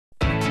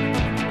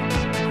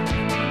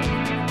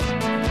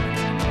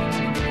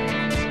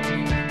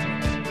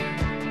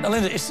Now,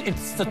 Linda,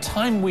 it's the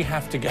time we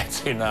have to get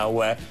to now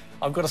where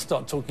I've got to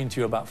start talking to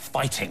you about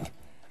fighting.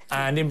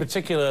 And in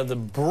particular, the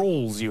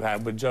brawls you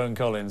had with Joan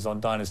Collins on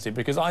Dynasty,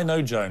 because I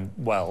know Joan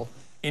well,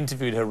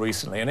 interviewed her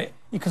recently, and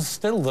you can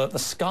still, the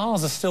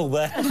scars are still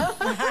there.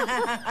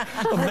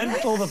 The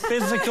mental, the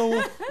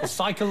physical, the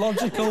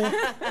psychological.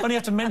 Only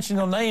have to mention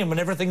your name and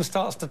everything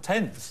starts to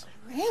tense.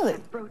 Really?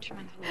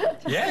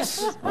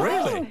 Yes,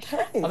 really.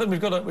 Okay. I think we've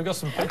got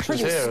some pictures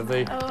here of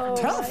the...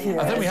 I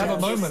think we have a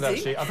moment,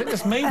 actually. I think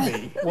this may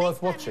be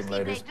worth watching,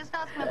 ladies. Just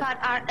ask him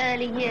about our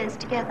early years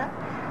together.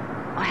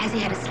 Or has he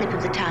had a slip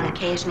of the tongue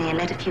occasionally and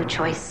let a few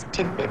choice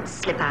tidbits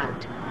slip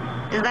out?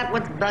 Is that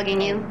what's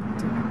bugging you?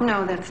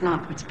 No, that's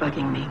not what's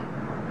bugging me.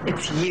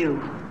 It's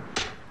you.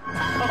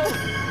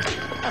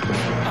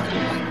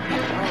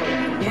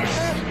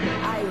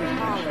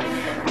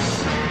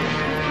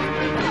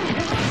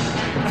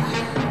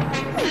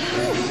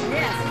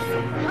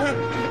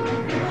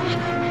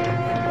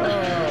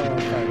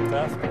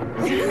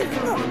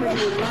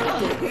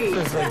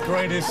 This is the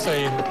greatest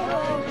scene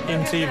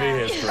in TV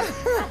history.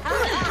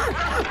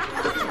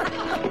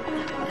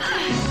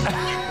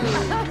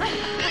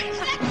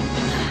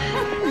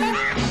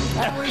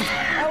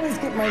 I always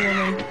get my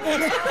woman.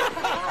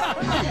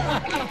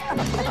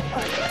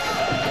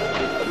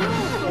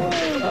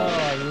 Oh,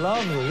 I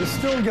love it. It's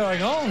still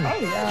going on. Oh,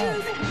 yeah.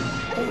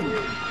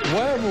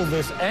 Where will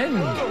this end?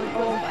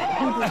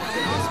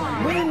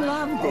 We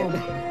loved it.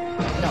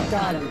 No,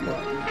 God, I'm good.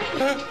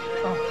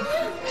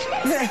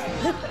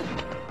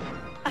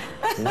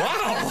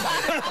 Wow!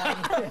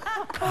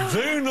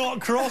 Do not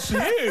cross you,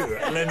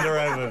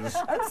 Linda Evans.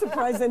 I'm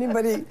surprised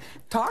anybody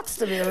talks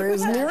to me or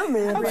is near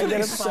me.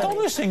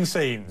 Astonishing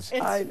scenes.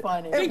 It's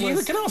funny.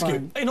 Can I ask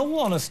you, in all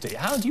honesty,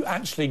 how do you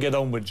actually get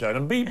on with Joan?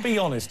 And be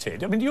honest here.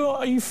 I mean,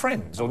 are you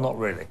friends or not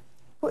really?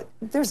 Well,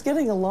 there's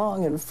getting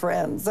along and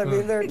friends. I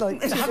mean, they're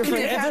like... How can you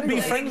ever be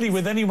friendly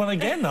with anyone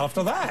again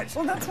after that?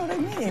 Well, that's what I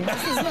mean.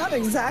 This is not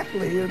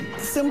exactly a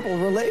simple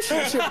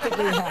relationship that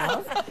we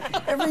have.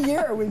 Every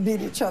year we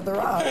beat each other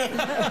up.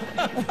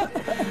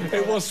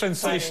 It was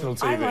sensational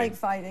TV. I like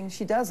fighting.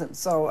 She doesn't.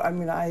 So, I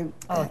mean, I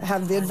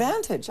have the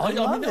advantage. I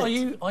love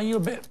it. Are you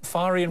a bit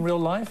fiery in real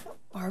life?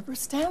 Barbara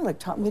Stanwyck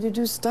taught me to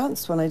do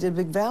stunts when I did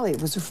Big Valley.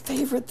 It was her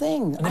favorite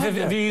thing. And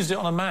have you used it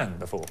on a man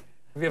before?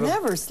 Have you ever...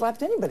 Never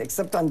slapped anybody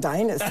except on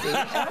Dynasty.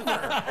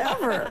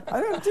 Ever.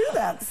 I don't do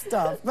that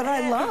stuff, but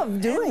I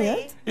love doing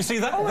it. You see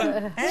that? We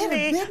had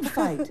a big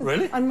fight.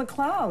 Really? On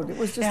McLeod. It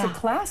was just a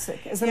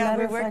classic. As a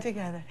matter of fact. We worked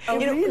together. Oh,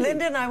 you know, really?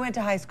 Linda and I went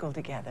to high school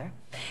together,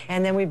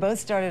 and then we both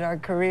started our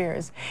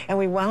careers, and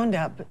we wound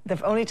up,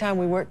 the only time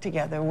we worked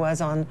together was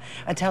on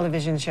a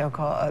television show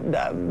called,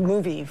 a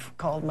movie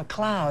called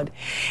McLeod,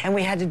 and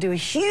we had to do a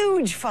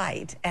huge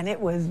fight, and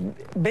it was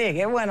big.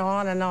 It went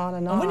on and on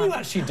and on. And when you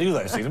actually do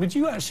those things, I mean, do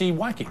you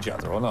actually whack each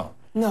other or not?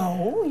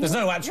 No. There's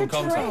no actual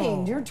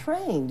contact. You're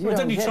trained. Well,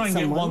 don't you try and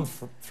get one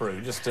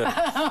through just to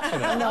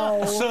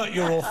assert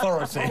your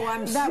authority?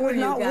 Oh, that would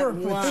not work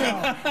with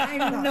Joan.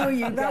 I know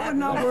you That would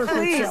not work with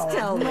Joan. Please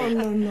tell me.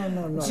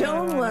 No.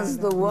 Joan was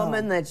the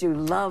woman that you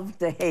loved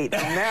to hate.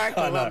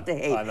 America loved to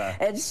hate.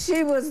 And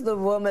she was the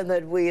woman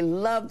that we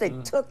loved.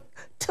 It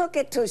took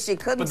it till she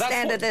couldn't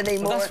stand it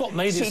anymore. But that's what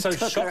made it so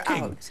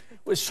shocking.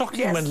 It was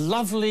shocking when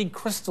lovely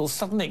Crystal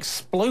suddenly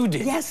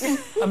exploded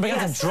and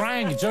began to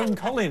drag Joan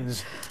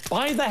Collins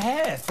by the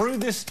hair through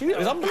this studio. It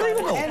was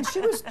unbelievable. And she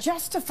was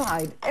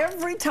justified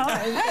every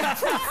time.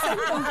 Every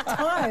single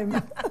time.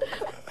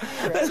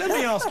 Let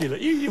me ask you,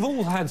 you've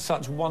all had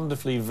such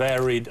wonderfully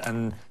varied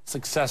and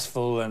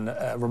successful and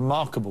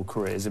remarkable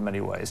careers in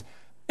many ways.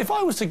 If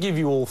I was to give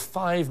you all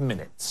 5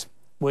 minutes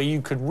where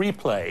you could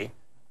replay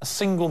a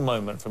single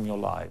moment from your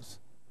lives,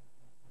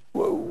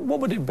 what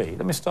would it be?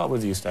 Let me start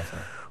with you,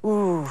 Stefanie.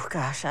 Ooh,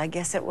 gosh, I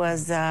guess it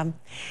was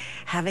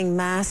having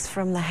Mass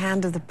from the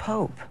hand of the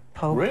Pope.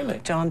 Really?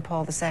 John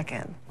Paul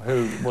II.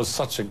 Who was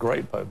such a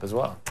great Pope as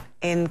well.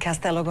 In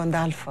Castello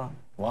Gandolfo.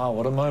 Wow,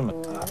 what a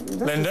moment.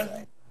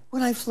 Linda?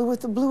 When I flew with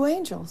the Blue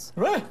Angels.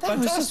 Right, that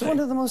was just one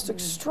of the most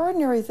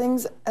extraordinary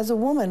things as a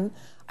woman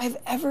I've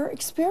ever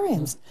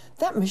experienced.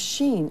 That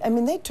machine, I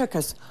mean, they took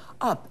us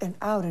up and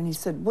out, and he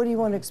said, what do you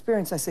want to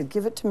experience? I said,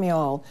 give it to me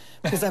all,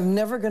 because I'm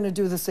never going to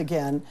do this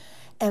again.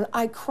 And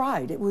I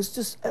cried. It was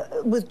just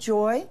with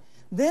joy.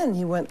 Then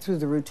he went through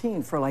the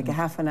routine for like a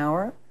half an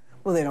hour.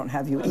 Well, they don't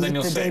have you eat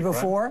the day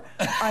before.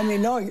 Right? I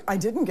mean, no, I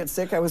didn't get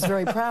sick. I was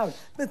very proud.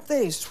 But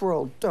they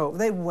swirled dough.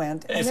 They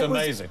went. It's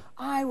amazing.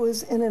 I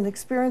was in an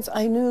experience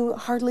I knew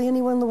hardly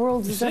anyone in the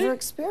world has ever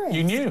experienced.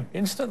 You knew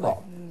instantly.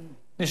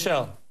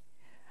 Nichelle?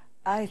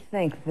 I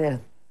think there are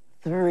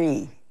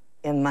 3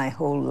 in my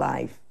whole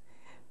life.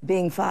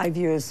 Being 5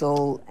 years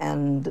old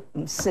and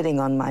sitting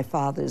on my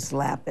father's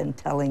lap and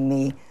telling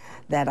me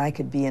that I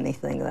could be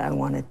anything that I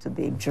wanted to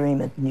be. Dream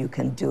it and you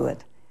can do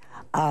it.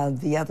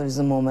 The other is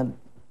a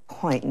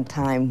point in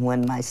time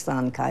when my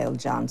son, Kyle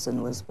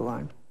Johnson, was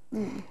born.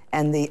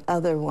 And the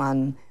other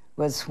one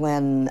was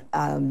when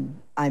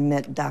I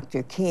met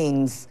Dr.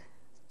 King's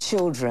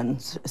children,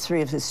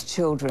 3 of his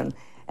children,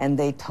 and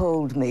they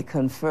told me,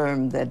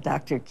 confirmed that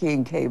Dr.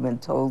 King came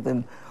and told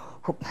them,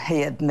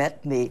 he had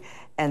met me,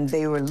 and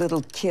they were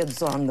little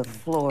kids on the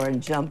floor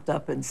and jumped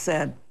up and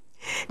said,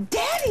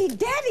 "Daddy,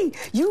 Daddy,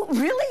 you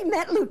really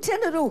met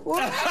Lieutenant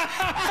Uhura?"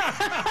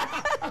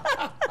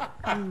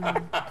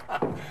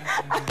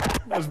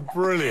 That's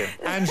brilliant.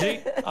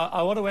 Angie,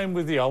 I want to end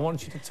with you. I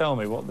want you to tell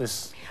me what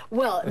this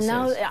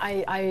now is.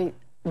 I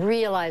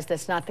realize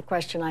that's not the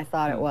question I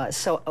thought it was.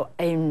 So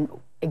a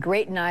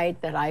great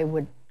night that I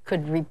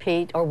could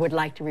repeat or would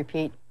like to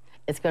repeat,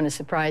 it's going to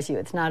surprise you.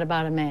 It's not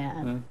about a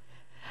man.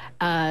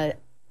 The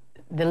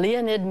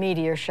Leonid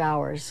meteor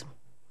showers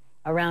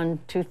around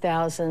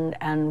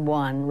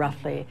 2001,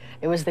 roughly.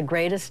 It was the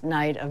greatest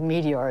night of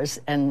meteors,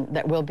 and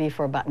that will be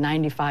for about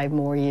 95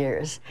 more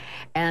years.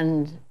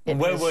 And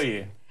where were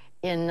you?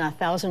 In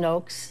Thousand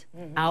Oaks,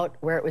 out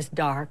where it was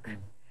dark.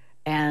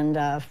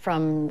 And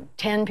from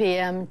 10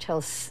 p.m.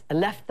 till I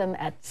left them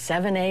at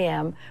 7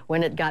 a.m.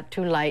 when it got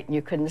too light and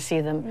you couldn't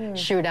see them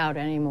shoot out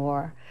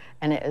anymore.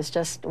 And it was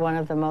just one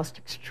of the most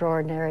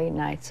extraordinary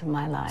nights of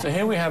my life. So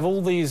here we have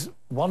all these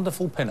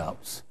wonderful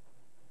pin-ups.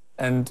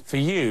 And for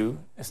you,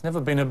 it's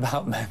never been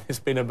about men, it's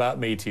been about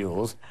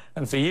meteors.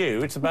 And for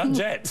you, it's about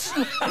jets.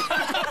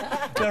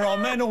 There are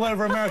men all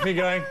over America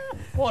going,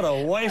 what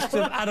a waste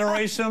of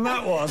adoration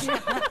that was.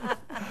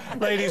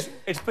 Ladies,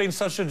 it's been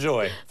such a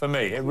joy for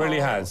me. It really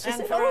has.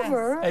 Is it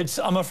over?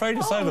 I'm afraid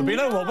it's over. But you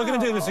know what? We're going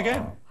to do this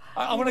again.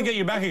 I want to get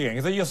you back again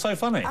because you're so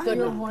funny. I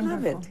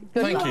love it.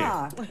 Thank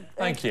you.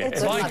 Thank you.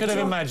 If I could have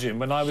imagined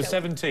when I was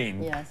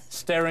 17,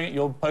 staring at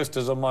your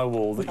posters on my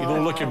wall, that you'd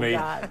all look at me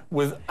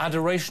with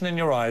adoration in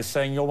your eyes,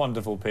 saying you're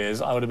wonderful,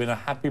 Piers, I would have been a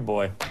happy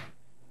boy.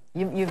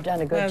 You've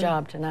done a good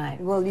job tonight.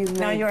 Well,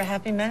 Now you're a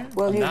happy man?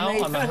 Well, Now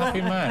I'm a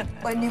happy man.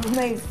 Well, you've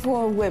made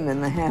 4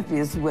 women the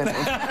happiest women.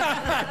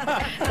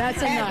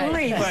 That's a night. At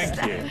least.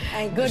 Thank you.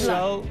 Thank Good you.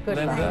 luck. Nichelle, Good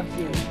luck. Linda.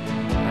 Thank you.